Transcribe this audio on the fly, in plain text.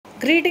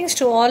Greetings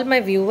to all my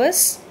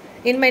viewers.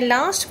 In my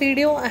last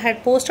video, I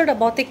had posted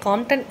about the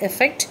Compton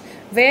effect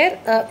where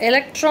an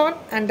electron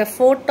and a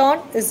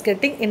photon is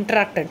getting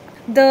interacted.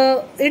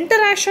 The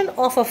interaction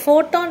of a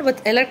photon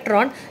with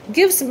electron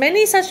gives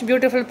many such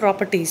beautiful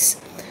properties.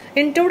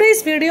 In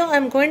today's video, I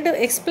am going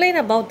to explain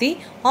about the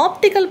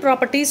optical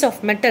properties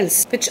of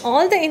metals, which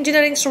all the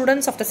engineering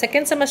students of the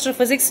second semester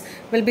physics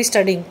will be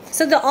studying.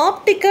 So the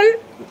optical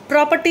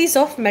properties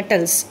of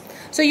metals.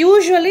 So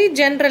usually,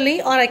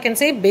 generally, or I can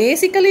say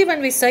basically,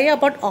 when we say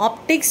about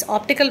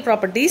optical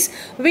properties,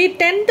 we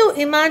tend to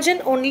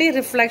imagine only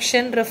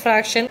reflection,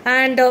 refraction,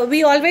 and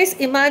we always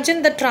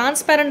imagine the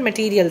transparent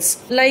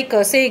materials like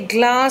say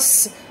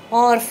glass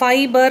or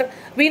fiber.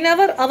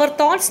 Our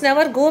thoughts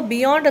never go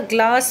beyond a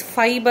glass,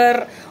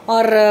 fiber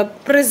or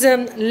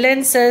prism,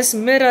 lenses,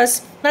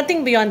 mirrors,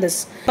 nothing beyond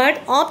this.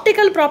 But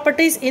optical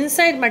properties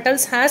inside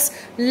metals has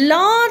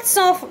lots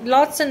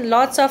and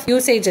lots of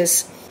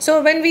usages.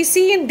 So when we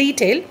see in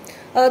detail,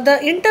 the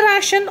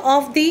interaction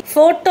of the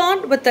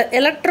photon with the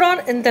electron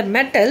in the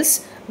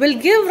metals will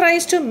give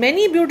rise to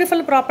many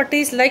beautiful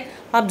properties like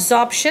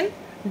absorption,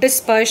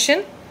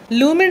 dispersion,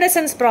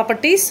 luminescence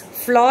properties,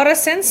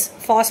 fluorescence,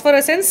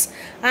 phosphorescence,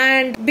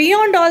 and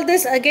beyond all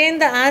this again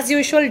the as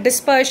usual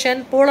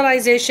dispersion,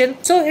 polarization.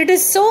 So it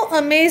is so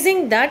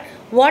amazing that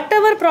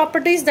whatever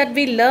properties that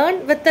we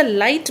learn with the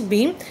light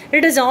beam,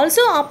 it is also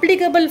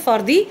applicable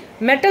for the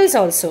metals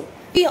also.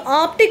 The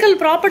optical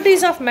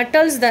properties of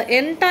metals, the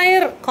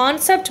entire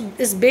concept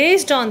is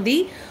based on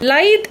the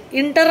light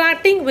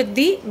interacting with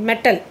the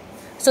metal.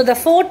 So the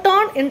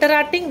photon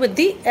interacting with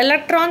the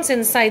electrons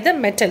inside the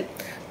metal.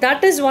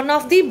 That is one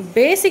of the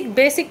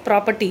basic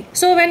property.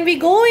 So when we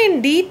go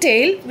in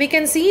detail, we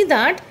can see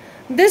that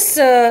this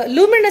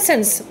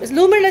luminescence,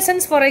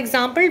 for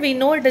example, we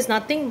know it is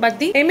nothing but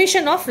the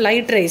emission of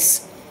light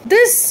rays.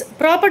 This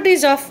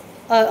properties of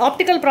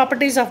optical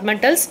properties of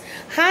metals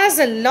has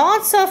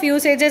lots of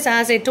usages,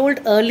 as I told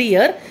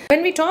earlier.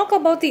 When we talk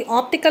about the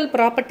optical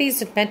properties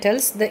of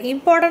metals, the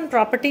important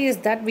property is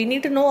that we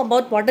need to know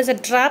about what is a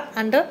trap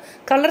and a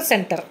color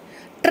center.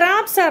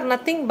 Traps are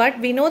nothing but,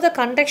 we know the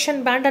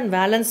conduction band and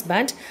valence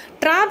band.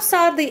 Traps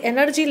are the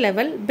energy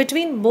level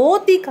between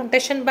both the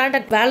conduction band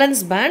and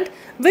valence band,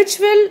 which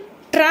will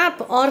trap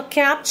or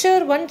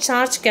capture one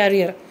charge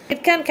carrier.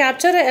 It can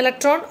capture an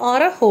electron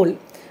or a hole.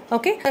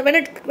 Okay, when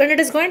it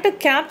is going to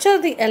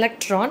capture the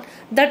electron,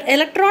 that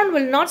electron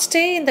will not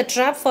stay in the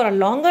trap for a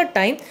longer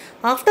time.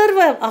 After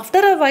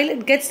a while,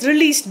 it gets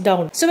released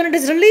down. So when it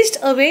is released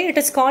away, it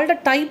is called a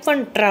type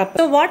 1 trap.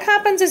 So what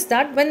happens is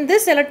that when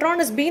this electron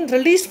is being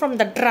released from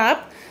the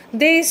trap,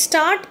 they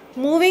start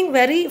moving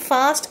very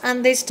fast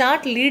and they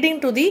start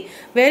leading to the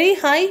very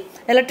high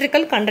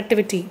electrical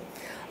conductivity.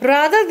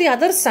 Rather, the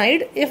other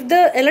side, if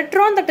the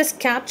electron that is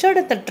captured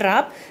in the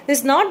trap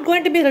is not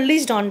going to be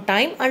released on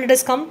time and it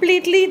is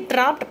completely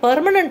trapped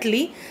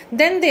permanently,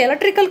 then the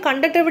electrical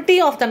conductivity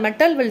of the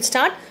metal will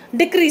start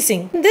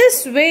decreasing. In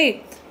this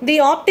way, the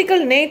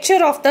optical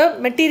nature of the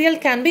material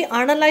can be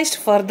analyzed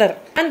further.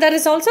 And there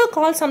is also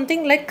called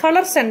something like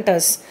color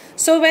centers.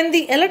 So when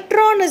the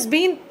electron is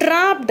being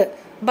trapped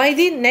by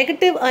the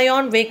negative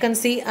ion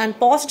vacancy and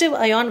positive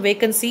ion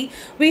vacancy,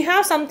 we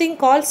have something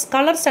called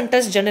color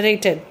centers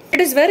generated.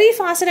 It is very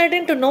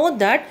fascinating to know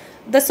that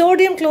the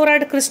sodium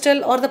chloride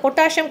crystal or the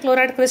potassium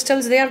chloride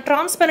crystals, they are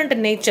transparent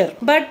in nature.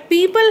 But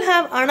people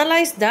have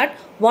analyzed that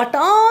what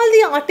all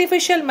the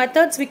artificial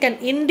methods we can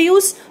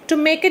induce to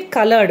make it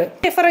colored.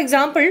 For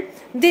example,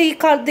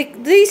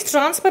 these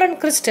transparent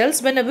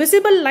crystals, when a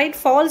visible light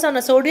falls on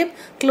a sodium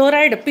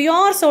chloride,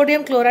 pure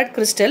sodium chloride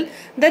crystal,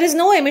 there is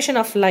no emission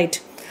of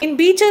light. In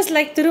beaches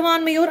like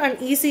Thiruvanmiyur and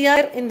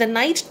ECR, in the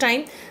night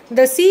time,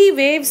 the sea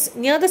waves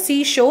near the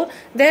seashore,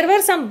 there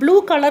were some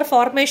blue color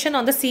formation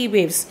on the sea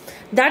waves.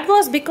 That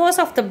was because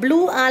of the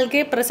blue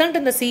algae present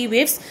in the sea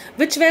waves,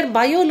 which were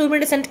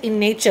bioluminescent in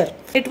nature.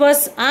 It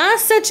was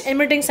as such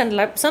emitting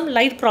some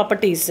light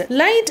properties.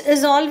 Light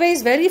is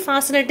always very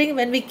fascinating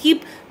when we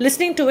keep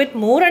listening to it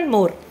more and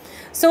more.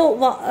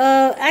 So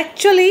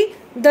actually,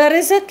 there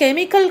is a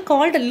chemical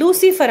called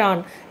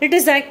luciferin. It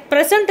is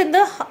present in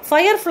the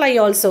firefly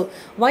also.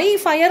 Why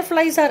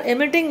fireflies are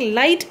emitting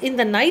light in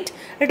the night?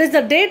 It is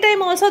the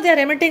daytime also they are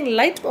emitting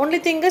light. Only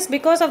thing is,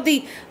 because of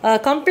the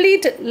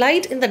complete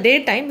light in the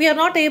daytime, we are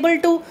not able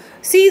to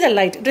see the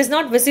light. It is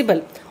not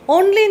visible.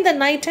 Only in the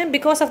night time,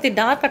 because of the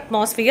dark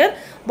atmosphere,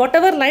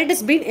 whatever light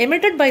is being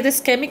emitted by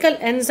this chemical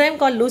enzyme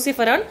called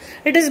luciferin,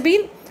 it is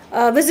being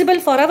visible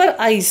for our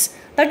eyes.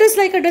 That is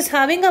like it is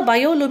having a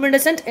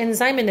bioluminescent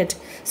enzyme in it.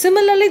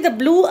 Similarly, the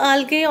blue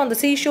algae on the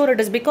seashore, it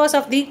is because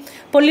of the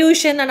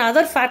pollution and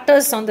other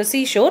factors on the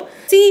seashore.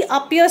 The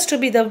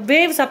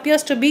waves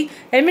appears to be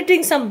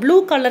emitting some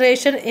blue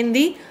coloration in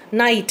the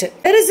night.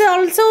 There is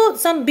also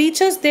some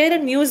beaches there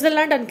in New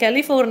Zealand and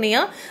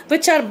California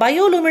which are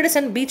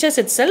bioluminescent beaches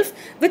itself,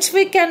 which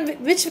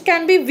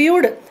can be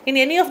viewed in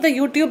any of the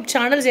YouTube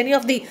channels, any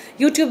of the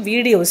YouTube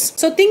videos.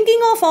 So thinking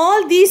of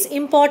all these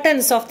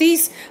importance of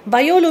these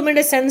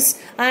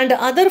bioluminescence and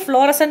other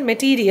fluorescent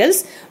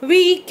materials,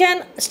 we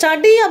can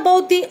study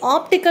about the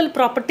optical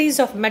properties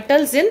of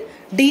metals in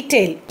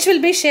detail, which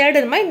will be shared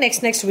in my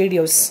next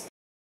videos.